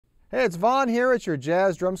Hey, it's Vaughn here at your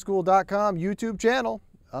jazzdrumschool.com YouTube channel.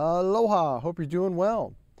 Aloha, hope you're doing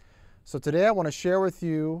well. So today I want to share with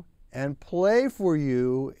you and play for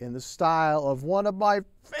you in the style of one of my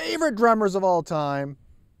favorite drummers of all time,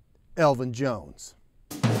 Elvin Jones.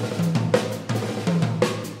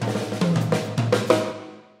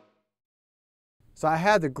 So I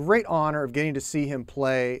had the great honor of getting to see him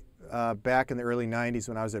play back in the early 90s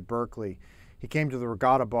when I was at Berkeley. He came to the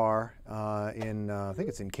Regatta Bar I think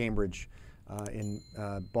it's in Cambridge, in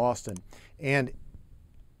Boston. And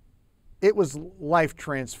it was life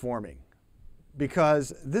transforming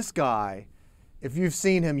because this guy, if you've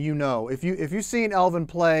seen him, you know. If you've seen Elvin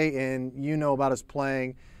play and you know about his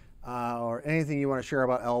playing or anything you want to share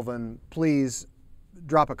about Elvin, please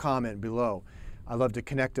drop a comment below. I'd love to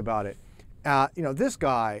connect about it. You know, this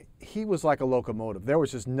guy, he was like a locomotive. There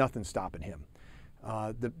was just nothing stopping him.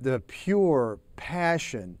 The pure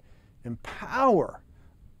passion and power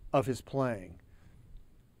of his playing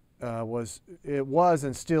was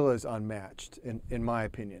and still is unmatched in my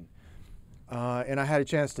opinion. And I had a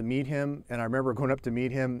chance to meet him, and I remember going up to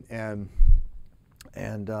meet him, and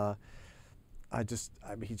he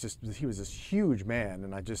was this huge man,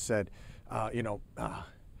 and I just said, Mr.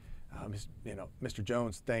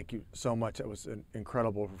 Jones, thank you so much. That was an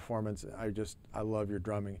incredible performance. I love your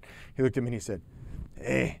drumming. He looked at me and he said,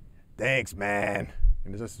 "Hey, thanks, man."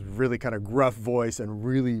 And it's this really kind of gruff voice, and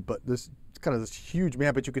this huge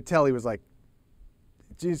man, but you could tell he was like,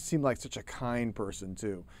 it just seemed like such a kind person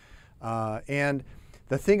too. And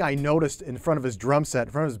the thing I noticed in front of his drum set,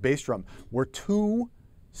 in front of his bass drum, were two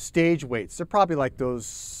stage weights. They're probably like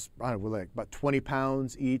those, I don't know, like about 20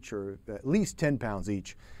 pounds each, or at least 10 pounds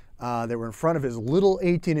each. They were in front of his little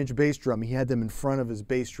 18-inch bass drum. He had them in front of his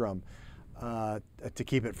bass drum to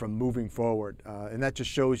keep it from moving forward. And that just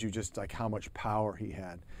shows you just like how much power he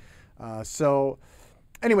had. So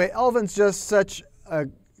anyway, Elvin's just such a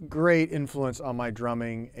great influence on my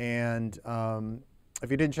drumming. And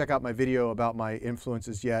if you didn't check out my video about my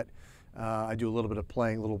influences yet, I do a little bit of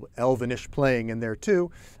playing, a little Elvinish playing in there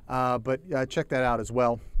too. But check that out as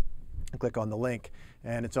well. Click on the link,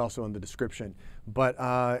 and it's also in the description. But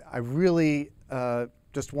I really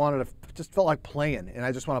just felt like playing, and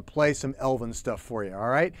I just want to play some Elvin stuff for you, all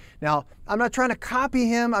right? Now, I'm not trying to copy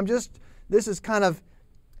him. This is kind of,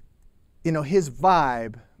 his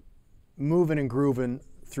vibe moving and grooving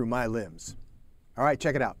through my limbs. All right,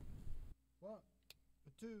 check it out. 1,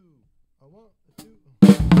 2, 1, 2.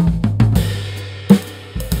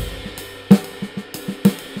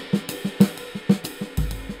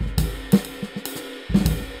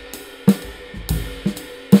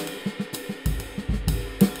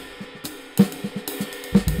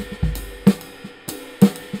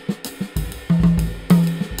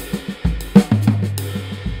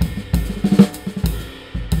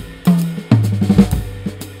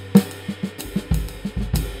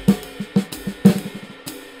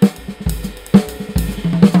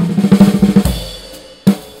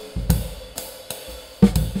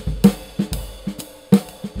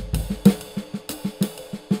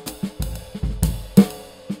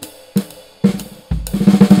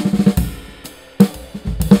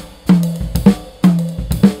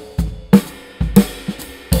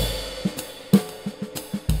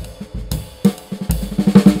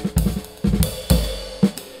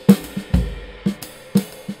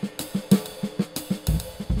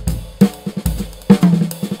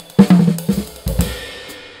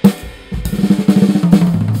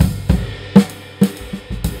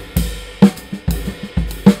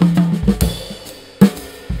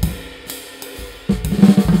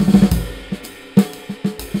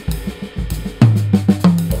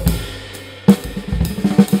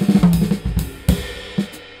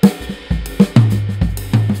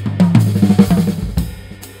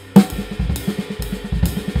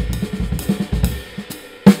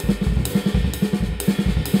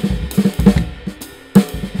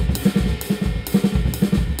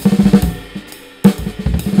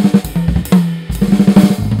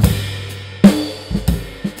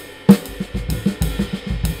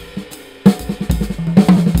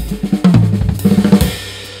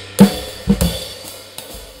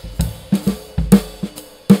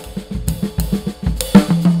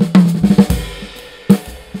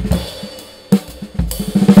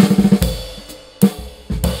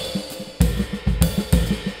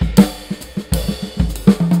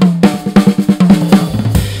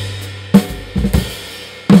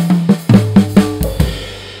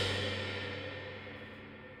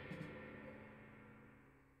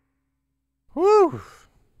 Whew.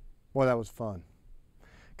 Boy, that was fun.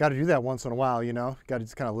 Got to do that once in a while, Got to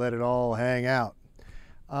just kind of let it all hang out.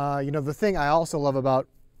 The thing I also love about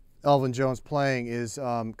Elvin Jones playing is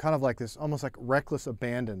kind of like this, almost like reckless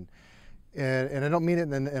abandon. And I don't mean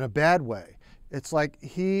it in a bad way. It's like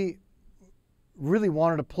he really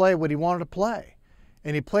wanted to play what he wanted to play.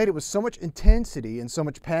 And he played it with so much intensity and so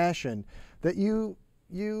much passion that you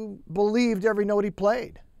believed every note he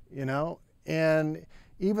played, you know? And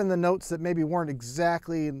even the notes that maybe weren't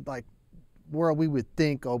exactly like where we would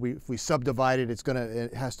think, oh, if we subdivide it,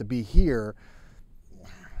 it has to be here.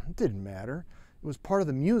 It didn't matter. It was part of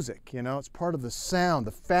the music, you know. It's part of the sound,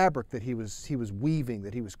 the fabric that he was weaving,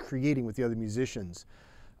 that he was creating with the other musicians,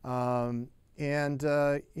 you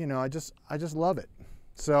know, I just love it.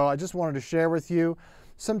 So I just wanted to share with you.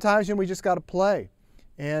 Sometimes, you know, we just got to play,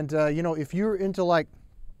 and you know, if you're into like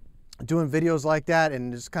doing videos like that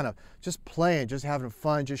and just kind of just playing, just having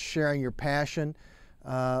fun, just sharing your passion,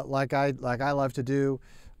 like I love to do.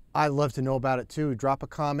 I'd love to know about it too. Drop a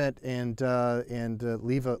comment and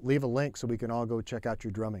leave a link so we can all go check out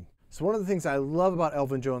your drumming. So one of the things I love about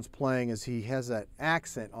Elvin Jones playing is he has that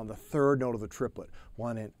accent on the third note of the triplet.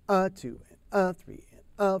 1 and 2 and 3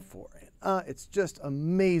 and 4 and it's just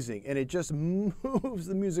amazing, and it just moves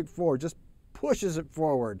the music forward, just pushes it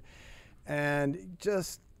forward, and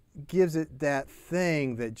just gives it that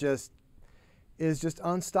thing that just is just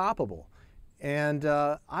unstoppable. And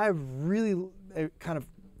I really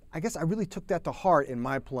I guess I really took that to heart in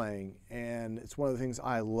my playing, and it's one of the things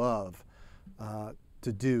I love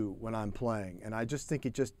to do when I'm playing. And I just think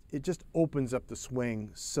it just opens up the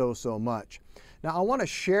swing so much. Now I want to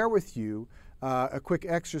share with you a quick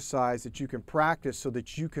exercise that you can practice so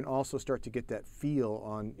that you can also start to get that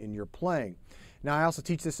feel in your playing. Now I also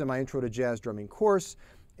teach this in my Intro to Jazz Drumming course,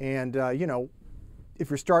 and you know, if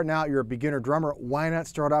you're starting out, you're a beginner drummer, why not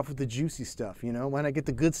start off with the juicy stuff, you know? Why not get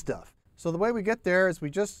the good stuff? So the way we get there is we're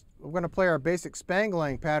going to play our basic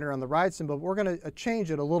spangling pattern on the ride cymbal, but we're going to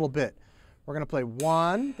change it a little bit. We're going to play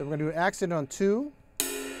 1, then we're going to do an accent on 2,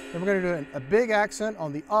 then we're going to do a big accent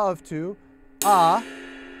on the of 2, and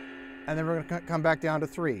then we're going to come back down to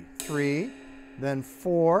 3. 3, then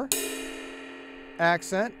 4,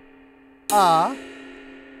 accent, and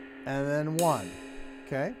then 1.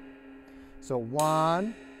 Okay? So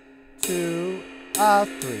 1, 2, 3,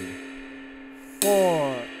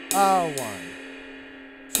 4, 1,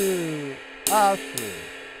 2, 3,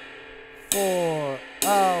 4,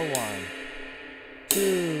 1,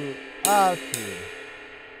 2, 3,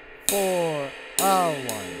 4, 1.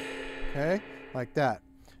 Okay, like that.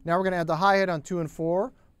 Now we're going to add the hi-hat on 2 and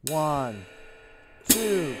 4. 1,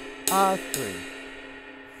 2, 3,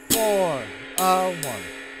 4, 1,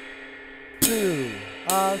 2,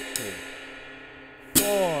 3,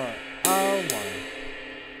 4, 1,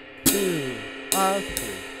 2, 3,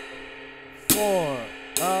 4,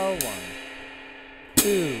 1,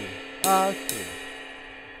 2, 3,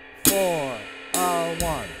 4,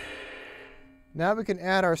 1. Now we can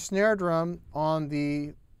add our snare drum on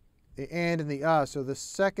the and the so the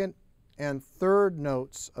second and third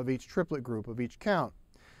notes of each triplet group, of each count.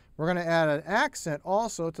 We're going to add an accent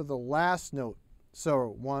also to the last note.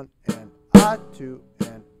 So 1 and 2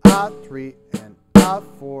 and 3 and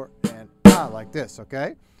 4 and like this,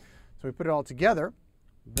 okay? So we put it all together.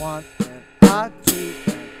 1 and 2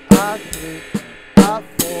 and 3 and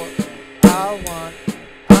 4 and 1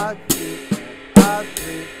 and 2 and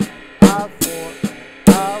 3 and 4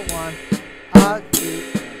 and 1 and 2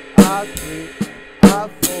 and 3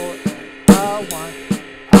 and 4 and 1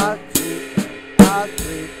 and 2 and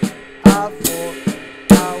 3 and 4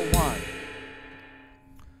 and 1.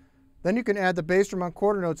 Then you can add the bass drum on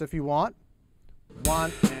quarter notes if you want.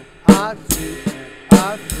 1 and 2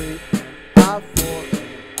 and 3 and 4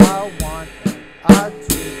 and 1 and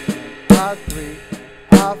 2 and 3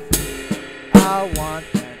 and 1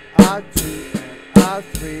 and 2 and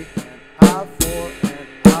 3 and 4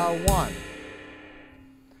 and 1.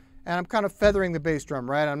 And I'm kind of feathering the bass drum,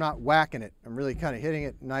 right? I'm not whacking it. I'm really kind of hitting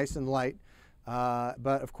it nice and light.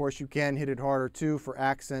 But of course you can hit it harder too for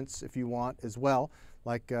accents if you want as well,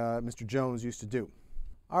 like Mr. Jones used to do.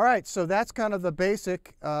 All right, so that's kind of the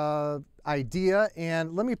basic idea,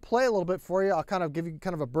 and let me play a little bit for you. I'll kind of give you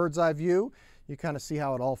kind of a bird's eye view. You kind of see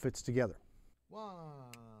how it all fits together. 1,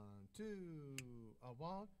 2,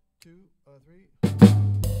 1, 2, 3.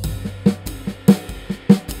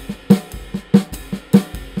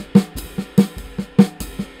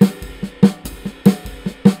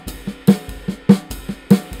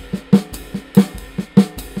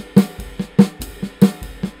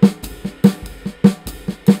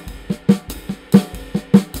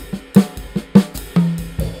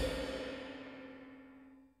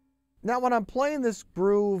 Now, when I'm playing this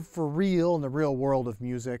groove for real in the real world of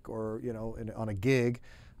music, or you know, on a gig,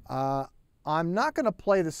 I'm not going to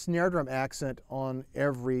play the snare drum accent on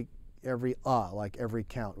every like every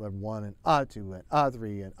count. We have 1 and 2 and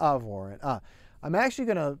 3 and 4 and I'm actually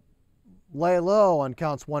going to lay low on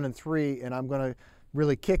counts 1 and 3, and I'm going to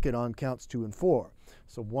really kick it on counts 2 and 4.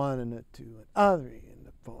 So 1 and 2 and 3 and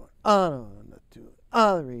 4 and 2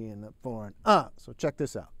 and 3 and 4 and So check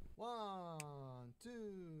this out. 1, 2,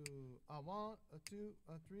 1, 2,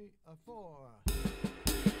 3, 4.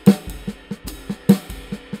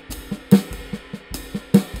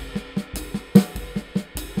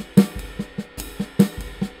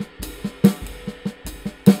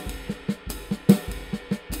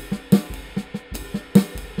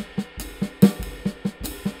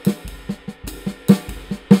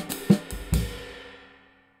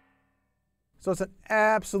 So it's an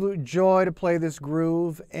absolute joy to play this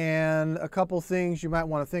groove, and a couple things you might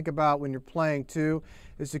want to think about when you're playing too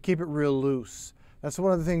is to keep it real loose. That's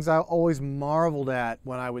one of the things I always marveled at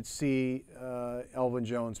when I would see Elvin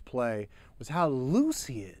Jones play, was how loose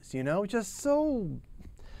he is, you know, just so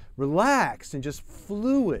relaxed and just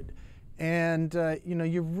fluid. And you know,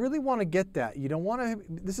 you really want to get that. You don't want to,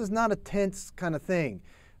 this is not a tense kind of thing.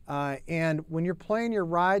 And when you're playing your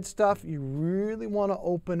ride stuff, you really want to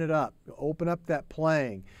open it up. Open up that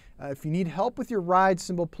playing. If you need help with your ride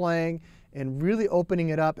cymbal playing and really opening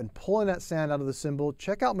it up and pulling that sound out of the cymbal,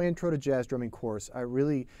 check out my Intro to Jazz Drumming course. I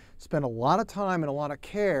really spent a lot of time and a lot of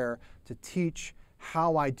care to teach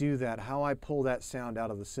how I do that, how I pull that sound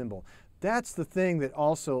out of the cymbal. That's the thing that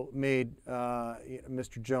also made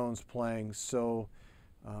Mr. Jones playing so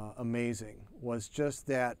amazing, was just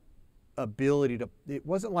that ability to, it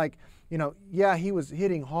wasn't like, you know, yeah, he was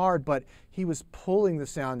hitting hard, but he was pulling the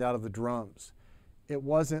sound out of the drums. It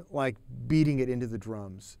wasn't like beating it into the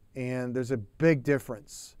drums. And there's a big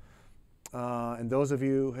difference. And those of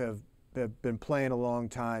you who have been playing a long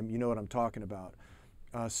time, you know what I'm talking about.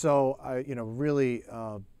 So I, you know, really,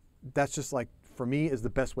 that's just like, for me, is the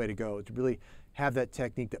best way to go, to really have that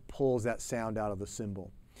technique that pulls that sound out of the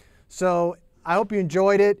cymbal. So I hope you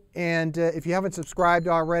enjoyed it, and if you haven't subscribed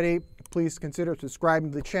already, please consider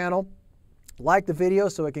subscribing to the channel. Like the video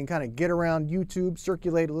so it can kind of get around YouTube,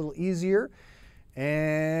 circulate a little easier,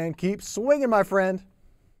 and keep swinging, my friend.